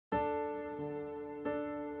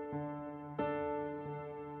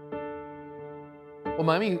Well,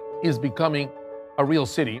 Miami is becoming a real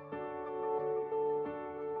city.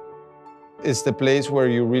 It's the place where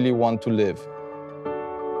you really want to live.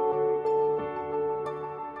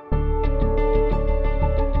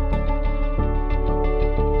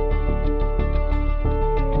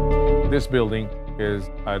 This building is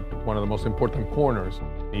at one of the most important corners,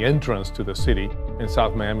 the entrance to the city in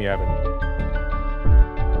South Miami Avenue.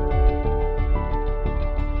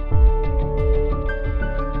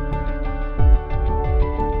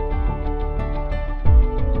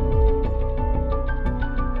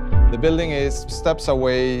 The building is steps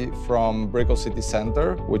away from Brickell City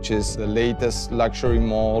Centre, which is the latest luxury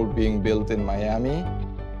mall being built in Miami.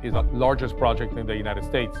 It's the largest project in the United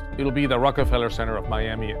States. It'll be the Rockefeller Center of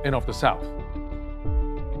Miami and of the South.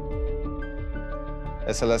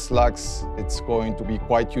 SLS LUX, it's going to be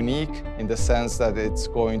quite unique in the sense that it's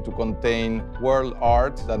going to contain world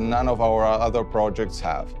art that none of our other projects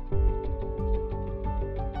have.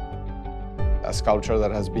 A sculpture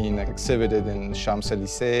that has been exhibited in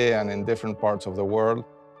Champs-Élysées and in different parts of the world.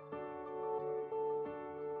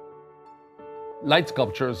 Light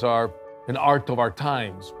sculptures are an art of our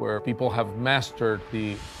times, where people have mastered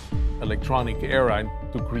the electronic era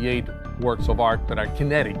to create works of art that are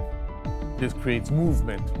kinetic. This creates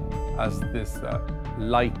movement as this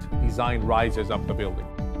light design rises up the building.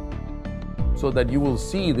 So that you will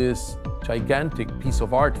see this gigantic piece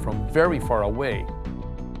of art from very far away.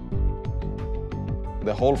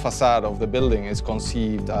 The whole facade of the building is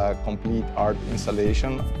conceived a complete art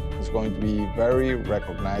installation. It's going to be very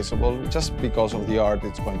recognizable just because of the art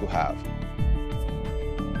it's going to have.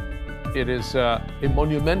 It is a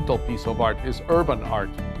monumental piece of art. It's urban art.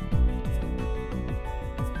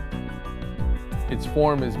 Its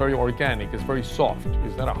form is very organic, it's very soft.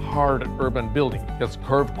 It's not a hard urban building. It has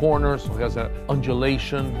curved corners, so it has an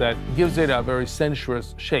undulation that gives it a very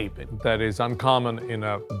sensuous shape that is uncommon in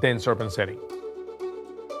a dense urban setting.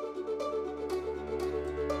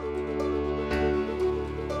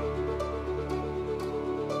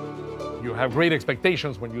 You have great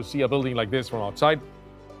expectations when you see a building like this from outside.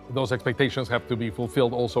 Those expectations have to be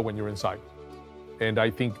fulfilled also when you're inside. And I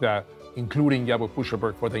think that including Jawohl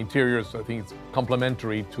Puschelberg for the interiors, I think it's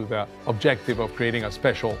complementary to the objective of creating a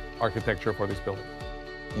special architecture for this building.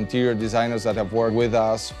 Interior designers that have worked with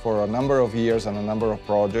us for a number of years and a number of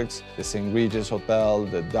projects, the St. Regis Hotel,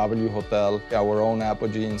 the W Hotel, our own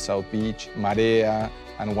Apogee in South Beach, Marea,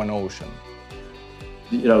 and One Ocean.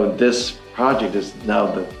 You know, this project is now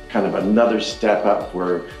the kind of another step up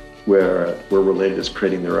where Related is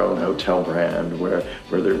creating their own hotel brand, where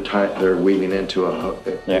they're weaving into a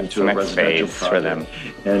residential space project. for them.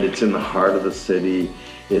 And it's in the heart of the city.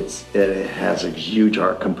 It has a huge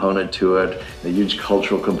art component to it, a huge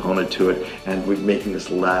cultural component to it, and we're making this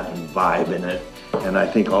Latin vibe in it. And I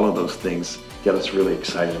think all of those things get us really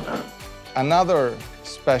excited about it. Another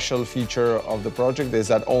special feature of the project is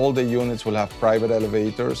that all the units will have private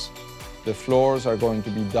elevators. The floors are going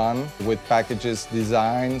to be done with packages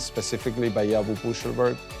designed specifically by Jawohl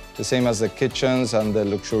Puschelberg, the same as the kitchens and the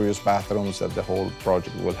luxurious bathrooms that the whole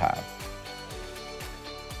project will have.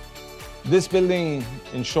 This building,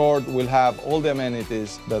 in short, will have all the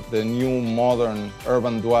amenities that the new modern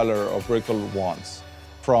urban dweller of Brickell wants.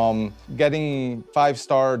 From getting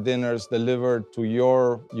 5-star dinners delivered to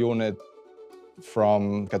your unit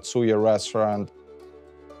from Katsuya restaurant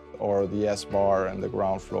or the S-Bar and the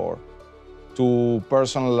ground floor, to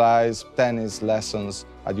personalized tennis lessons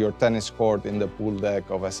at your tennis court in the pool deck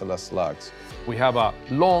of SLS LUX. We have a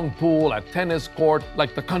long pool, a tennis court,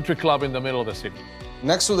 like the country club in the middle of the city.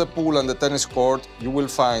 Next to the pool and the tennis court, you will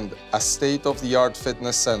find a state-of-the-art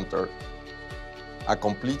fitness center, a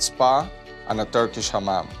complete spa, and a Turkish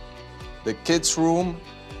hammam, the kids' room,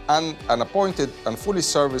 and an appointed and fully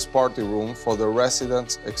serviced party room for the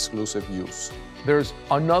residents' exclusive use. There's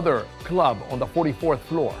another club on the 44th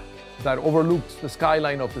floor that overlooks the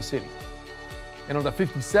skyline of the city. And on the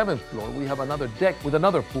 57th floor, we have another deck with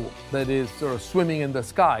another pool that is sort of swimming in the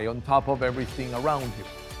sky on top of everything around you.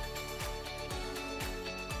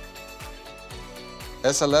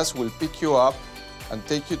 SLS will pick you up and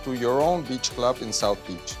take you to your own beach club in South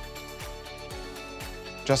Beach.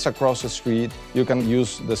 Just across the street, you can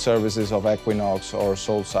use the services of Equinox or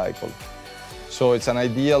SoulCycle. So it's an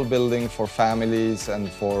ideal building for families and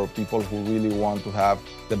for people who really want to have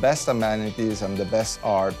the best amenities and the best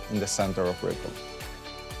art in the center of Brickell.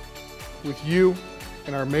 With you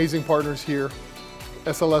and our amazing partners here,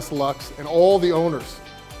 SLS LUX, and all the owners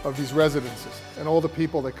of these residences, and all the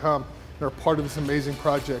people that come and are part of this amazing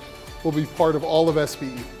project, will be part of all of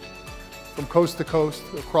SBE, from coast to coast,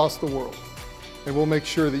 across the world. and we'll make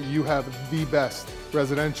sure that you have the best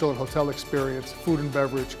residential and hotel experience, food and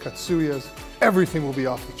beverage, katsuyas, everything will be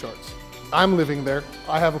off the charts. I'm living there,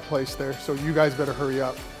 I have a place there, so you guys better hurry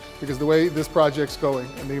up, because the way this project's going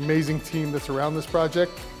and the amazing team that's around this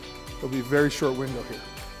project, there'll be a very short window here.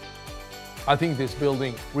 I think this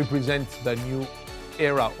building represents the new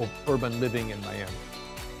era of urban living in Miami.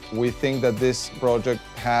 We think that this project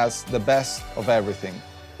has the best of everything,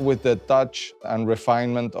 with the touch and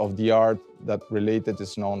refinement of the art that Related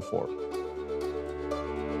is known for.